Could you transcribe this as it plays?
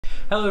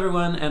Hello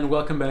everyone and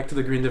welcome back to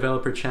the Green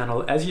Developer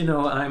channel. As you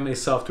know, I'm a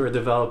software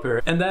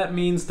developer and that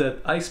means that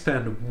I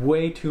spend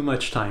way too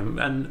much time,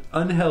 an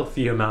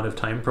unhealthy amount of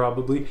time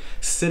probably,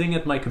 sitting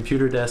at my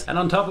computer desk. And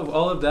on top of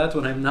all of that,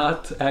 when I'm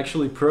not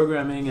actually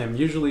programming, I'm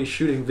usually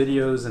shooting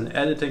videos and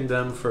editing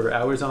them for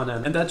hours on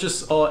end. And that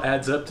just all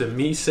adds up to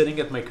me sitting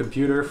at my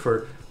computer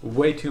for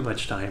way too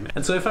much time.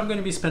 And so if I'm going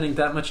to be spending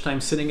that much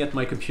time sitting at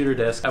my computer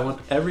desk, I want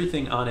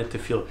everything on it to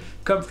feel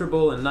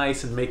comfortable and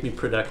nice and make me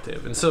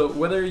productive. And so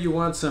whether you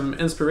want some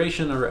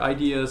inspiration or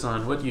ideas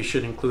on what you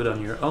should include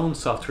on your own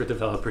software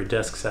developer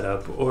desk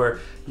setup, or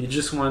you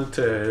just want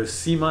to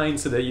see mine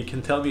so that you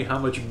can tell me how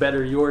much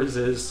better yours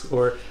is,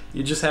 or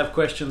you just have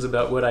questions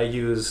about what I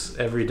use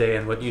every day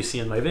and what you see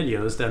in my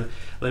videos, then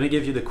let me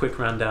give you the quick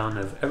rundown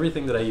of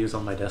everything that I use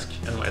on my desk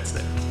and why it's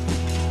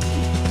there.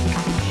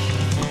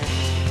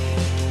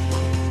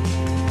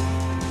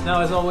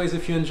 Now, as always,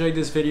 if you enjoyed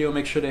this video,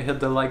 make sure to hit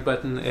the like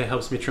button. It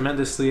helps me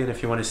tremendously. And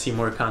if you want to see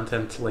more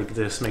content like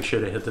this, make sure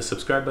to hit the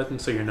subscribe button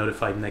so you're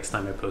notified next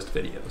time I post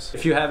videos.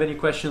 If you have any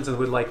questions and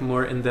would like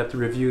more in-depth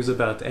reviews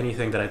about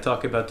anything that I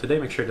talk about today,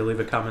 make sure to leave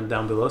a comment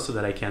down below so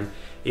that I can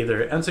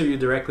either answer you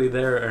directly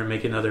there or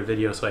make another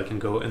video so I can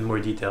go in more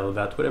detail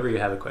about whatever you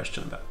have a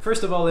question about.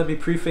 First of all, let me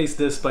preface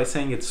this by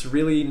saying it's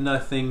really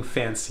nothing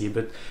fancy,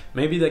 but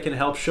maybe that can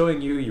help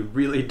showing you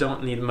really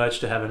don't need much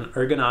to have an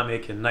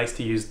ergonomic and nice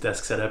to use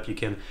desk setup you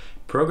can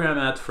program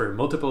at for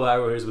multiple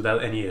hours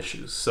without any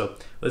issues. So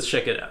let's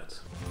check it out.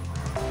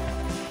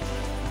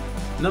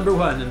 Number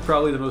one, and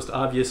probably the most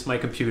obvious, my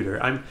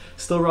computer. I'm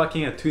still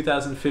rocking a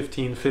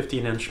 2015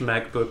 15-inch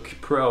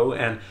MacBook Pro,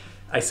 and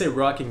I say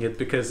rocking it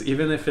because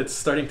even if it's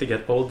starting to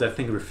get old, that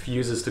thing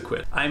refuses to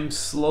quit. I'm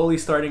slowly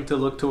starting to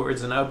look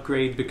towards an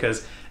upgrade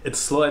because it's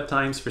slow at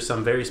times for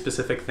some very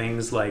specific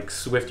things like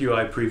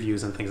SwiftUI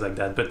previews and things like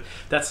that, but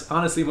that's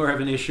honestly more of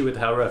an issue with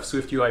how rough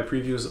SwiftUI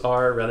previews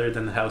are rather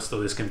than how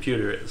slow this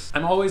computer is.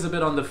 I'm always a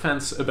bit on the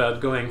fence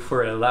about going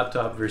for a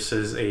laptop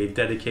versus a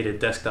dedicated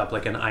desktop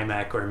like an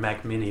iMac or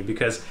Mac Mini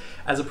because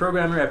as a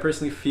programmer, I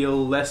personally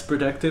feel less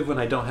productive when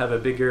I don't have a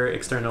bigger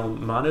external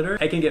monitor.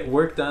 I can get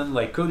work done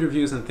like code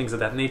reviews and things of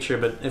that nature,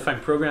 but if I'm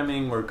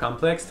programming more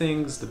complex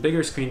things, the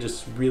bigger screen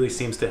just really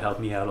seems to help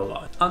me out a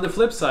lot. On the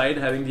flip side,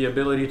 having the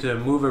ability to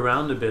move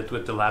around a bit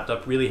with the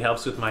laptop really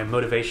helps with my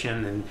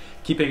motivation and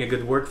keeping a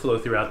good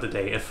workflow throughout the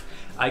day. If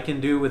I can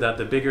do without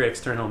the bigger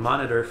external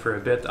monitor for a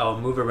bit, I'll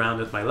move around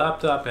with my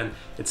laptop and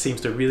it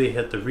seems to really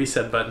hit the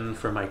reset button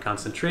for my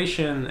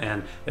concentration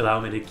and allow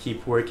me to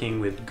keep working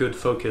with good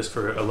focus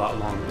for a lot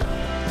longer.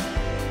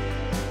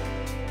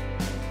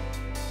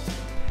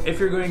 If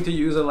you're going to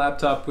use a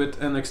laptop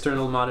with an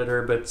external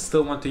monitor but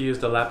still want to use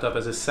the laptop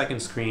as a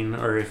second screen,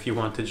 or if you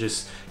want to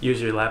just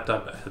use your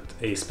laptop at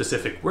a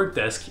specific work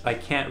desk, I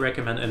can't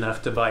recommend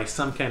enough to buy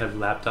some kind of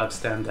laptop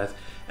stand that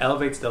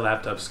elevates the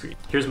laptop screen.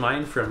 Here's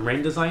mine from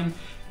Rain Design.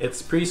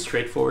 It's pretty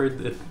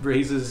straightforward. It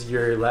raises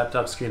your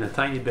laptop screen a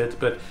tiny bit,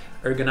 but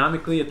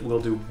ergonomically it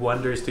will do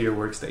wonders to your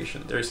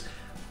workstation. There's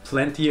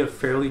plenty of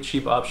fairly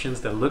cheap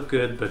options that look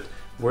good, but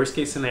worst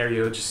case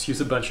scenario, just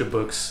use a bunch of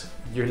books.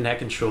 Your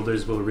neck and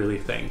shoulders will really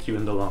thank you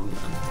in the long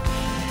run.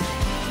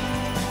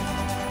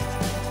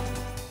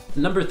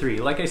 Number three,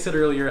 like I said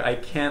earlier, I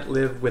can't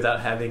live without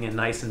having a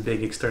nice and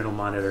big external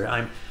monitor.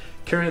 I'm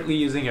currently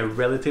using a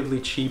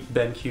relatively cheap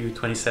BenQ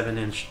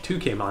 27-inch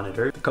 2K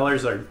monitor. The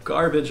colors are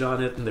garbage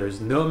on it and there's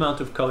no amount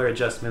of color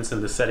adjustments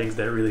in the settings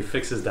that really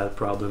fixes that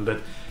problem,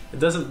 but it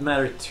doesn't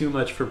matter too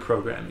much for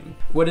programming.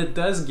 What it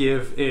does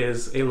give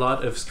is a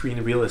lot of screen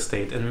real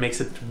estate and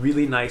makes it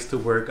really nice to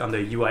work on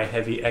the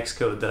UI-heavy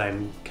Xcode that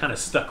I'm kind of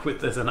stuck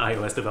with as an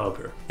iOS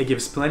developer. It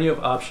gives plenty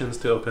of options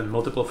to open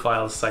multiple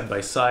files side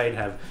by side,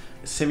 have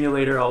a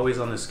simulator always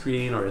on the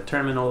screen, or a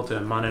terminal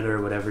to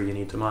monitor whatever you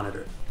need to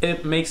monitor.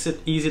 It makes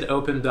it easy to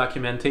open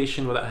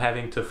documentation without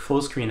having to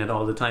full screen it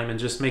all the time and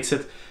just makes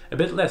it a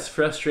bit less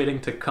frustrating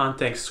to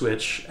context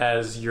switch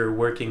as you're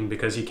working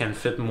because you can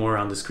fit more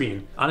on the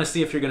screen.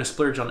 Honestly, if you're going to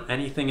splurge on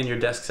anything in your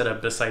desk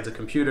setup besides a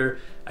computer,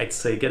 I'd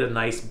say get a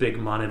nice big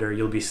monitor.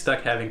 You'll be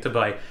stuck having to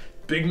buy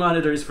big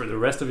monitors for the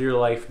rest of your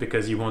life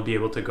because you won't be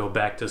able to go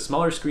back to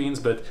smaller screens,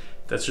 but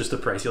that's just the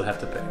price you'll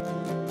have to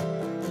pay.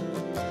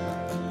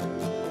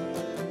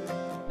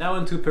 Now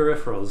onto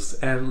peripherals,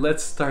 and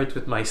let's start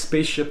with my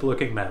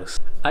spaceship-looking mouse.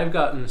 I've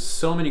gotten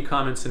so many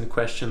comments and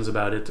questions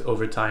about it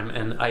over time,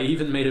 and I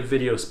even made a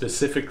video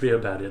specifically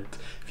about it.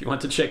 If you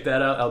want to check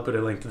that out, I'll put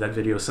a link to that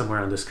video somewhere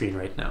on the screen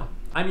right now.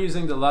 I'm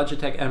using the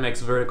Logitech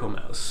MX vertical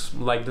mouse.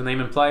 Like the name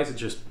implies, it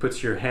just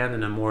puts your hand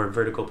in a more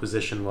vertical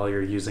position while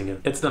you're using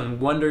it. It's done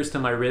wonders to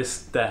my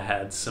wrist that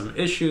had some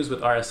issues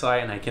with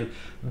RSI, and I can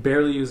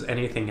barely use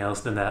anything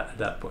else than that at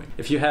that point.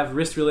 If you have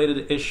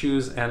wrist-related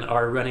issues and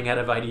are running out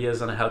of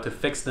ideas on how to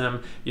fix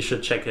them, you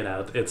should check it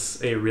out.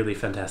 It's a really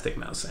fantastic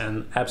mouse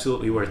and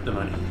absolutely worth the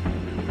money.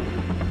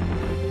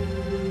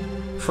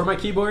 For my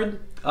keyboard,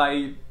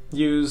 I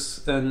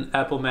use an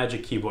Apple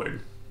Magic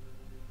keyboard.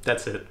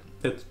 That's it.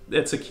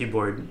 It's a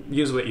keyboard.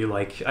 Use what you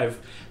like. I've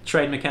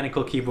tried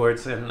mechanical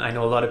keyboards and I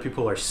know a lot of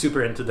people are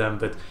super into them,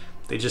 but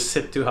They just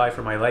sit too high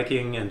for my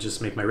liking and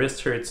just make my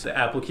wrist hurt. The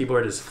Apple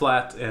keyboard is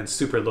flat and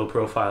super low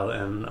profile,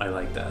 and I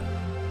like that.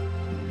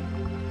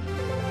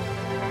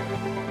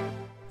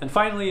 And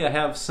finally, I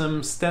have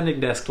some standing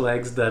desk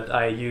legs that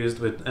I used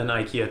with an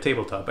IKEA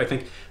tabletop. I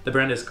think the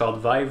brand is called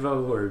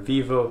Vivo or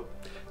Vivo.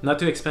 Not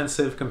too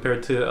expensive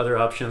compared to other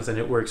options, and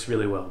it works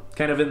really well.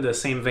 Kind of in the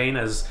same vein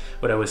as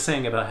what I was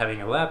saying about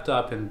having a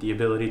laptop and the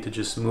ability to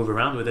just move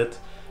around with it.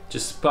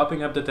 Just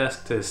popping up the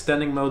desk to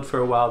standing mode for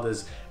a while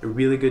does a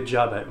really good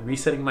job at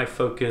resetting my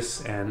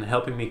focus and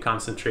helping me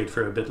concentrate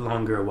for a bit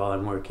longer while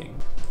I'm working.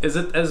 Is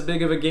it as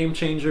big of a game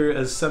changer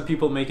as some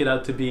people make it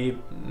out to be?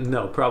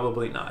 No,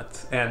 probably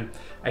not. And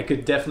I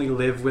could definitely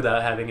live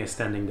without having a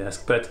standing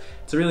desk, but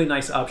it's a really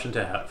nice option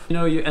to have. You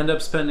know, you end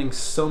up spending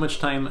so much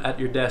time at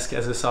your desk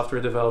as a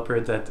software developer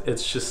that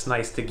it's just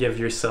nice to give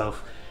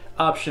yourself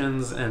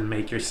options and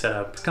make your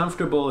setup as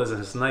comfortable and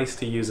as nice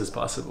to use as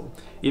possible.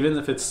 Even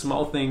if it's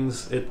small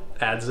things, it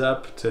adds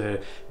up to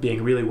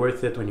being really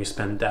worth it when you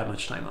spend that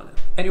much time on it.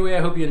 Anyway, I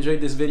hope you enjoyed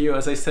this video.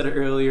 As I said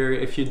earlier,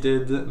 if you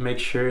did, make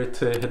sure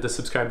to hit the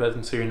subscribe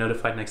button so you're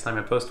notified next time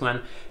I post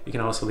one. You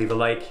can also leave a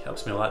like,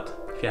 helps me a lot.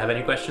 If you have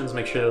any questions,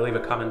 make sure to leave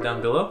a comment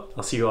down below.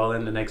 I'll see you all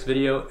in the next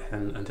video,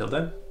 and until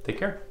then, take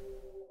care.